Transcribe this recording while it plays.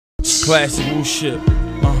Classic Wu shit.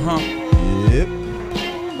 Yep.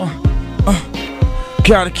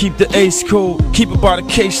 Gotta keep the ace cold, keep it by the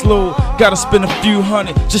caseload. Gotta spend a few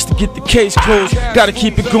hundred just to get the case closed. Gotta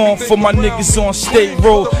keep it going for my niggas on State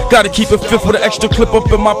Road. Gotta keep it fit with an extra clip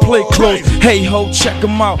up in my plate clothes. Hey ho, check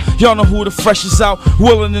them out. Y'all know who the fresh is out.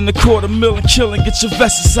 Willing in the $250,000 killing, get your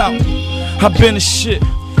vests out. I been a shit.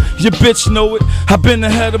 Your bitch know it. I been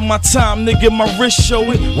ahead of my time, nigga, my wrist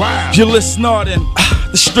show it. Wow. Your list nodding,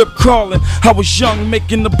 the strip crawling. I was young,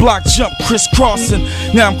 making the block jump, crisscrossing.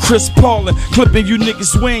 Now I'm Chris Paulin, clipping you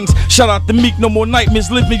niggas' wings. Shout out to Meek, no more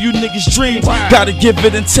nightmares, living you niggas' dreams. Wow. Gotta give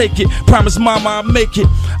it and take it. Promise mama I'll make it.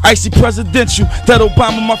 Icy presidential, that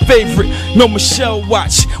Obama my favorite. No Michelle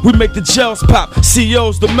watch, we make the gels pop.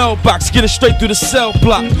 CEOs, the mailbox, get it straight through the cell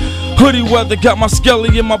block. Hoodie weather, got my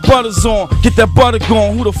skelly and my butters on. Get that butter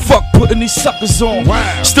going, who the fuck putting these suckers on?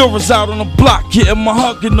 Wow. Still reside on the block, getting my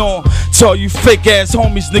hugging on. Tell you fake ass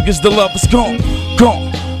homies, niggas, the love is gone.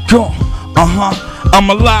 Gone. I'm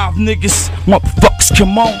alive, niggas, motherfuckers,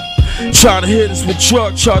 come on. Try to hit us with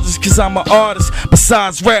drug charges cause I'm an artist.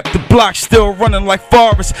 Besides rap, the block still running like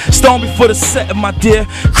Forrest. Stone before the setting, my dear.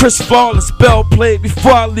 Chris Flawless, Bell played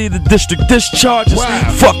before I leave the district. Discharges,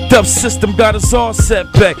 wow. Fucked up system got us all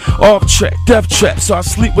set back. Off track, death trap, so I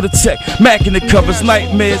sleep with a tech. Mac in the covers,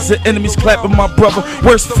 nightmares, the enemies clapping my brother.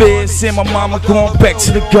 Worst fears, seeing my mama going back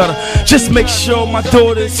to the gutter. Just make sure my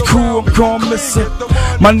daughter is cool, I'm gone missing.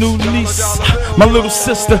 My new niece, my little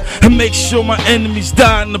sister. And make sure my enemies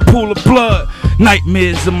die in the pool of blood.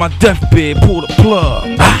 Nightmares in my deathbed, pull the plug.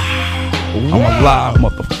 I'm alive,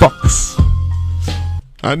 motherfuckers.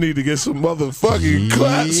 I need to get some motherfucking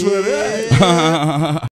claps for that.